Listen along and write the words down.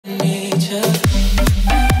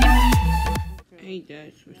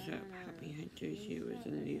guys, what's up? Happy Hunters here with a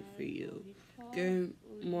new video. Good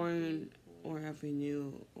morning, or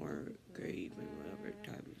afternoon, or good evening, whatever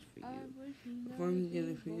time it's for you. Before we get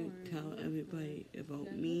the video, tell everybody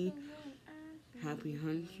about me. Happy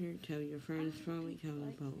Hunter, tell your friends from me, tell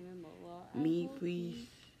them about me, please.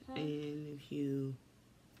 And if you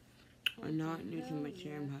are not new to my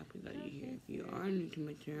channel, I'm happy that you're here. If you are new to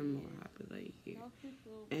my channel, I'm more happy that you're here.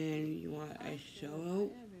 And you want a shout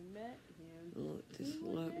out, just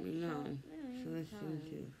let me know. So listen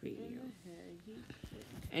to the video.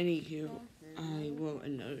 Anywho, I wrote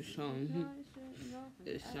another song.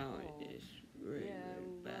 This song is really,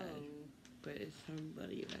 really bad, but it's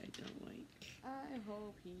somebody that I don't like.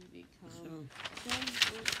 So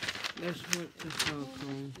that's what the song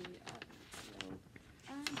called.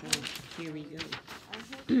 So here we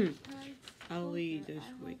go. Ali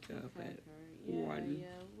just wake up at 1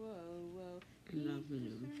 in the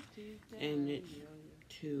afternoon, and it's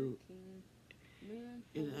 2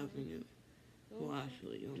 in the afternoon. Well,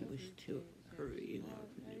 actually, almost 2:30 in the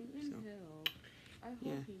afternoon. So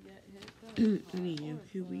yeah. Anywho,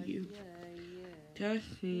 here we go.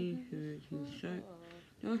 Justin Trudeau,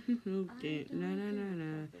 Justin Trudeau,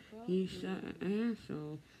 na. He's an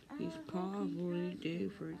asshole. He's probably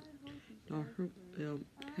dead for Dr. Bill.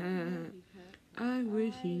 I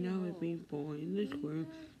wish he never been born in this world,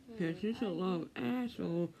 because there's a lot of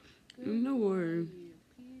assholes in the world.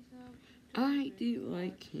 I do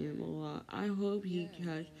like him a lot. I hope he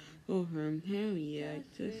catch over him. Hell yeah,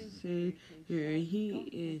 just saying here he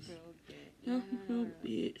is. Dr.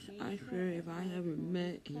 bitch, I swear if I ever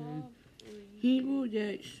met him, he will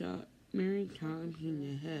get shot many times in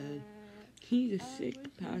the head. He's a sick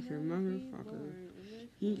bastard motherfucker.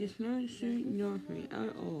 He does not say nothing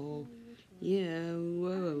at all. Yeah,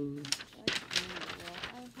 whoa.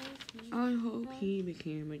 I hope he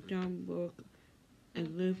became a dumb book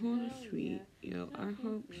and live on the street. Yo, I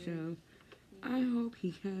hope so. I hope he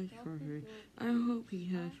has for her. I hope he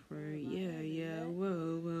has for her. Yeah,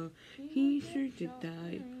 whoa. He should have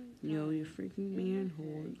died. Yo, you freaking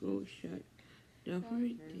manhole. Go shut the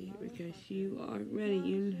right there because you are already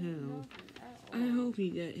in hell. I hope he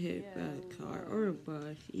got hit by a car or a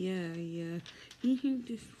bus. Yeah. He can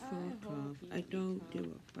just fuck off. I don't give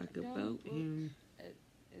a fuck about him.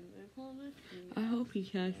 I hope he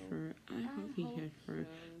has her. I hope he has her.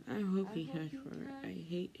 I hope he has her. I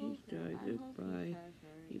hate his dog. Goodbye.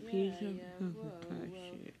 You piece of fucking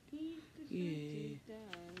shit. Yeah.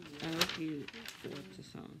 I hope you like the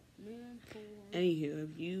song. Anywho,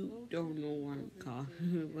 if you don't know what I'm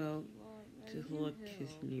talking about, just look his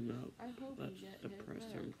name up. That's the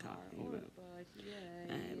person I'm talking about.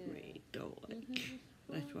 I really don't like.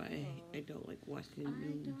 That's why I don't like watching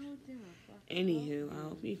news. Anywho, I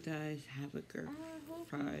hope you guys have a good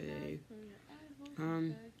Friday.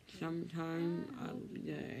 Sometime I will be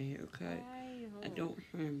getting a haircut. I don't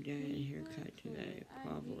think I'm getting a haircut today.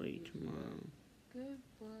 Probably tomorrow.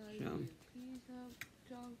 So,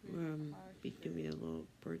 we'll be doing a little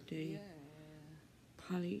birthday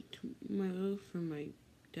party tomorrow for my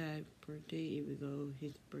dad's birthday, even though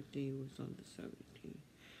his birthday was on the 17th.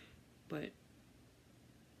 But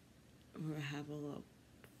we'll have a little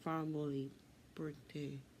family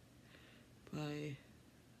birthday by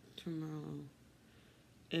tomorrow.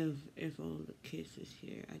 If all the kids is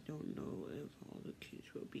here. I don't know if all the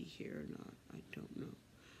kids will be here or not. I don't know.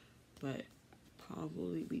 But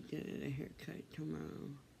probably be getting a haircut tomorrow.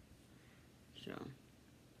 So,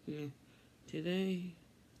 yeah. Today,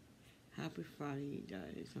 happy Friday, you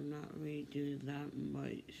guys. I'm not really doing that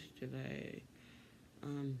much today.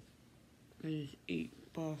 I just eat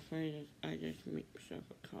breakfast. I just make myself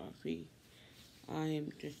a coffee. I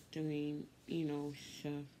am just doing,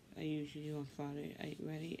 stuff I usually do on Friday. I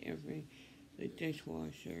get ready the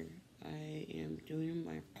dishwasher. I am doing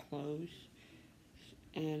my clothes.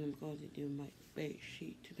 And I'm going to do my bed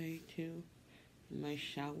sheet today, too. And my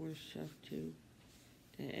shower stuff, too.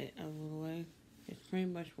 Out of the way. It's pretty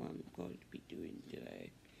much what I'm going to be doing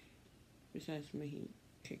today. Besides making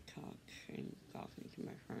TikToks and talking to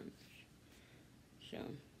my friends. So,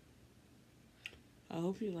 I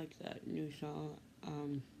hope you like that new song.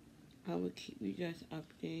 I will keep you guys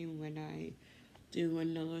updated when I do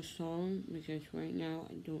another song, because right now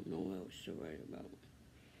I don't know what else to write about.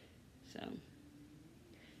 So,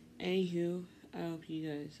 anywho, I hope you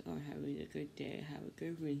guys are having a good day, have a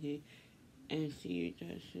good weekend, and see you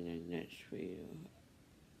guys in the next video.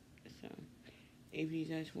 So, if you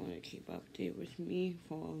guys want to keep updated with me,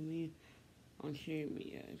 follow me on social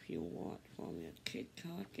media. If you want, follow me on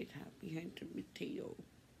TikTok, it's Happy Hunter Potato.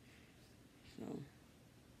 So,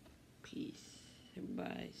 peace.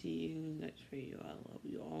 Bye. See you next video. I love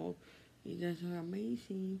you all. You guys are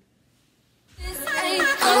amazing.